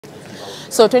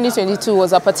So 2022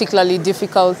 was a particularly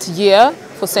difficult year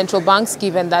for central banks,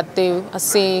 given that they are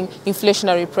seeing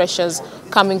inflationary pressures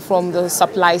coming from the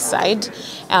supply side,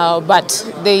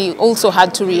 but they also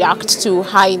had to react to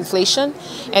high inflation,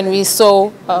 and we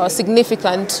saw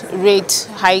significant rate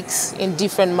hikes in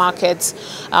different markets,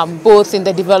 both in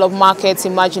the developed markets,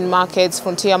 emerging markets,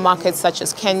 frontier markets such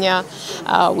as Kenya.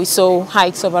 We saw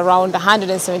hikes of around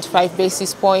 175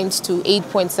 basis points to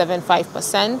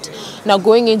 8.75%. Now,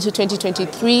 going into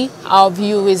 2023, our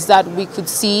view is that we could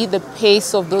see the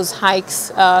pace of those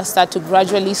hikes start to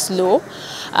gradually slow.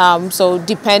 So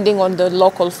depending on the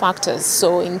local factors.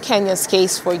 So in Kenya's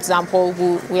case, for example,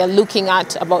 we are looking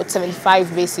at about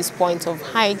 75 basis points of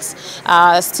hikes,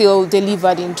 still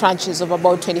delivered in tranches of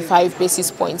about 25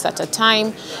 basis points at a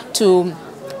time, to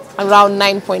around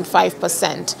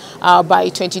 9.5% by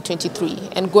 2023,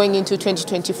 and going into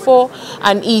 2024,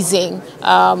 an easing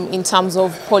in terms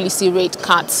of policy rate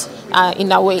cuts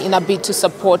in a bid to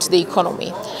support the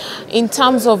economy. In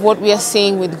terms of what we are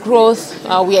seeing with growth,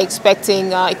 we are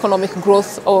expecting economic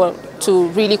growth to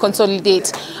really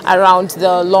consolidate around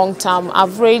the long-term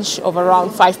average of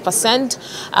around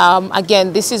 5%.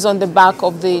 Again, this is on the back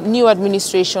of the new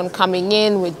administration coming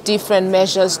in with different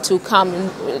measures to come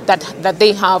that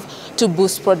they have to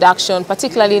boost production,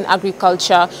 particularly in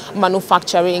agriculture,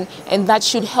 manufacturing, and that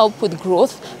should help with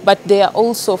growth. But they are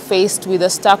also faced with a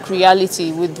stark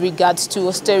reality with regards to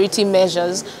austerity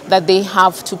measures that they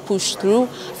have to push through,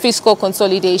 fiscal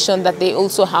consolidation that they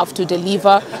also have to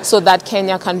deliver so that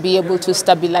Kenya can be able to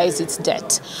stabilize its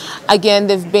debt. Again,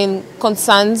 there have been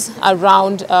concerns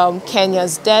around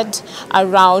Kenya's debt,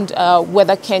 around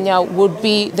whether Kenya would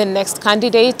be the next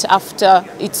candidate after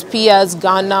its peers,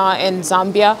 Ghana and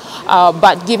Zambia.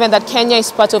 But given that Kenya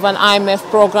is part of an IMF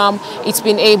program, it's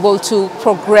been able to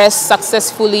progress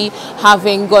successfully,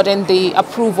 having gotten the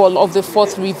approval of the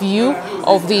fourth review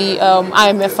of the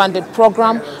IMF-funded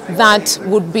program. That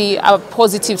would be a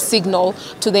positive signal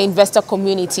to the investor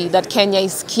community that Kenya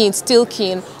is still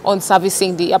keen on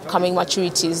servicing the upcoming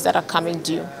maturities that are coming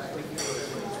due.